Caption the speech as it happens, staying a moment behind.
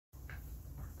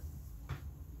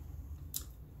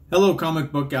Hello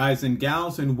comic book guys and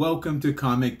gals, and welcome to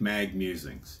Comic Mag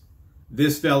Musings.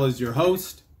 This fella's your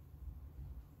host,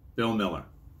 Bill Miller.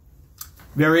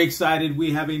 Very excited,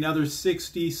 we have another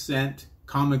 60-cent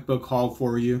comic book haul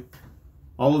for you.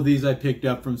 All of these I picked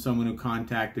up from someone who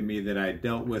contacted me that I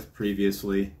dealt with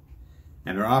previously.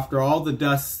 And after all the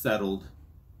dust settled,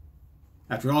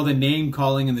 after all the name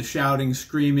calling and the shouting,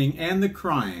 screaming, and the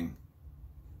crying,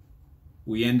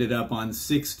 we ended up on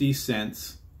 60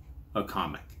 cents a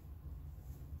comic.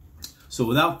 So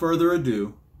without further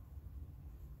ado,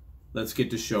 let's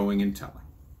get to showing and telling.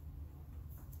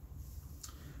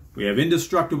 We have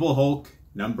Indestructible Hulk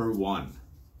 #1.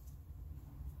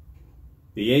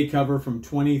 The A cover from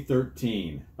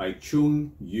 2013 by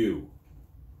Chung Yu.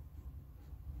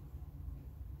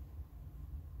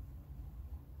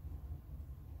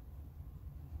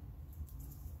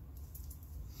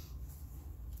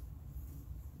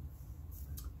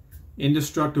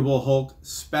 Indestructible Hulk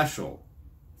Special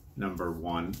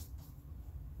 #1,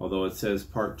 although it says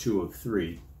part 2 of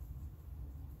 3.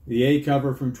 The A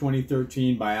cover from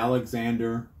 2013 by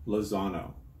Alexander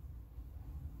Lozano.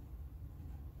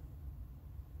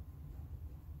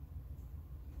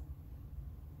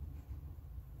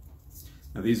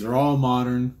 Now these are all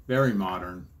modern, very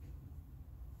modern,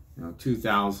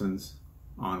 2000s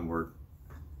onward,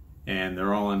 and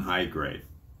they're all in high grade.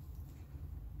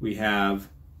 We have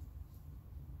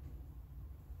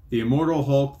The Immortal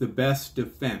Hulk, The Best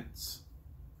Defense,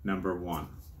 #1.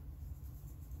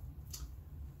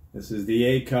 This is the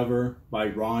A cover by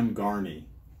Ron Garney.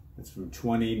 It's from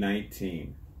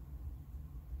 2019.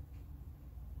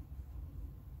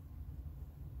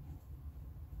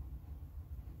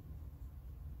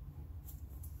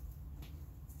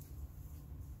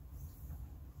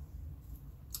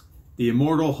 The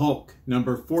Immortal Hulk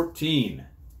 #14.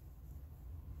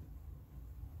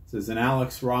 This is an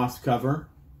Alex Ross cover,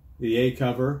 the A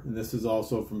cover, and this is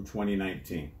also from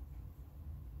 2019.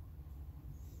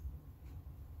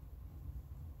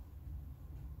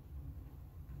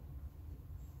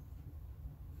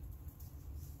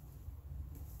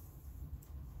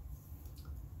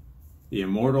 The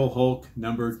Immortal Hulk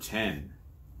 #10.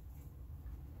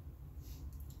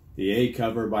 The A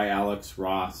cover by Alex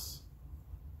Ross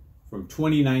from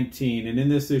 2019, and in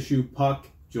this issue, Puck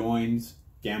joins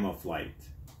Gamma Flight.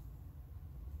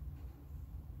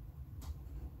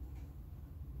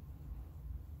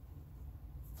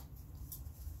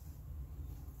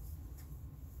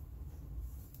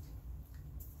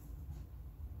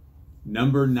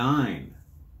 #9.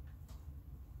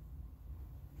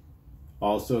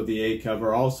 Also the A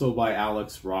cover, also by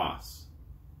Alex Ross.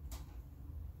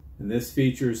 And this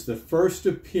features the first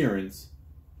appearance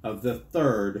of the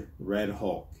third Red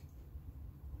Hulk.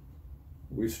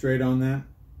 Are we straight on that?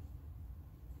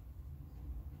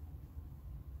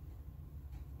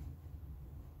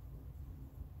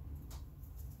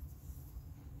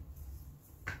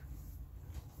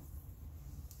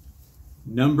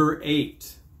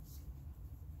 #8.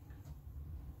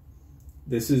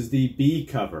 This is the B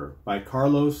cover by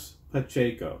Carlos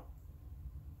Pacheco.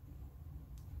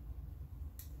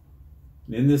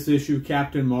 And in this issue,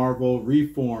 Captain Marvel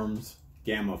reforms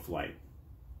Gamma Flight.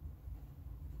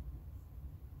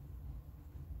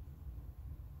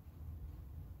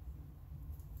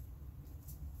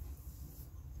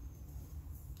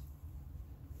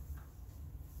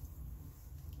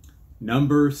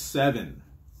 #7.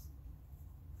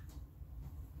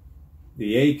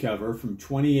 The A cover from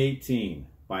 2018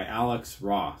 by Alex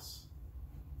Ross.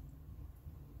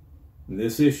 And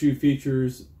this issue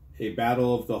features a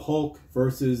battle of the Hulk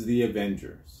versus the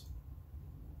Avengers.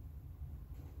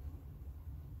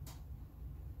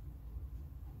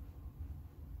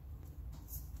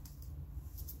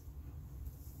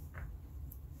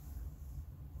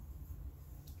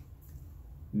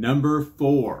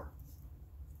 #4.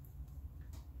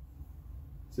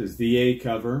 This is the A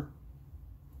cover,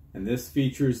 and this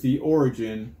features the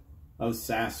origin of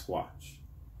Sasquatch.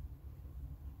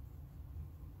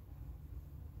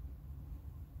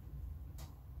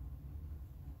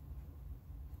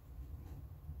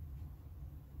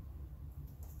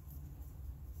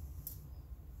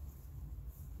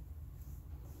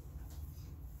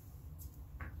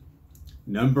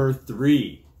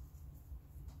 #3.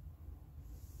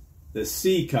 The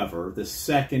C cover, the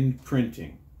second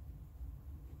printing.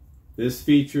 This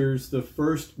features the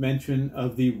first mention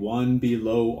of the One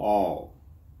Below All.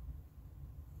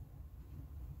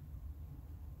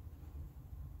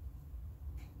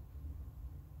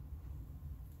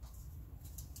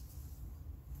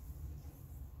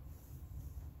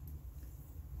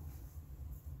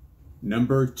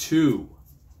 #2.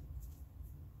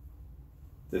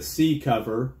 the C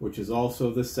cover, which is also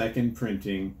the second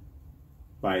printing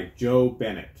by Joe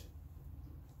Bennett.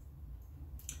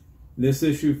 This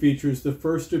issue features the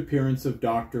first appearance of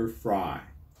Dr. Fry.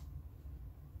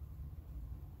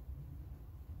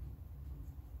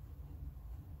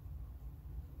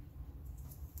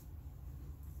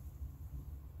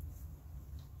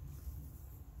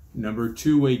 Number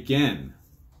 2 again.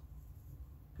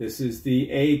 This is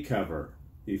the A cover,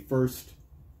 the first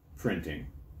printing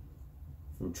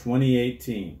from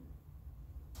 2018.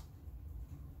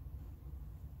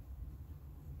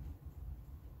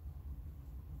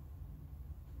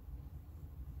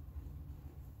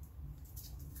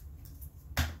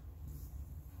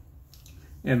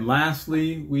 And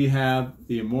lastly, we have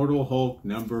the Immortal Hulk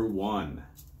number 1.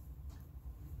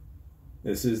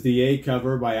 This is the A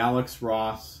cover by Alex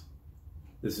Ross.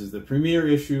 This is the premiere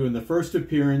issue and the first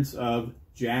appearance of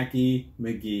Jackie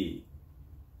McGee.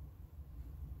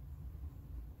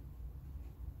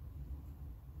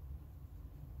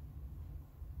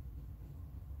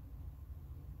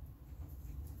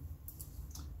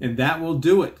 And that will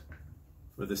do it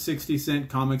for the 60-cent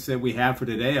comics that we have for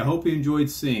today. I hope you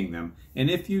enjoyed seeing them. And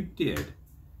if you did,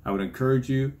 I would encourage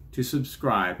you to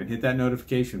subscribe and hit that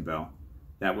notification bell.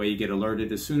 That way you get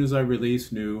alerted as soon as I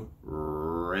release new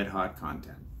red-hot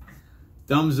content.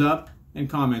 Thumbs up and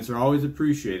comments are always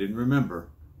appreciated. And remember,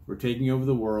 we're taking over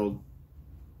the world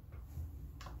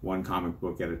one comic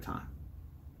book at a time.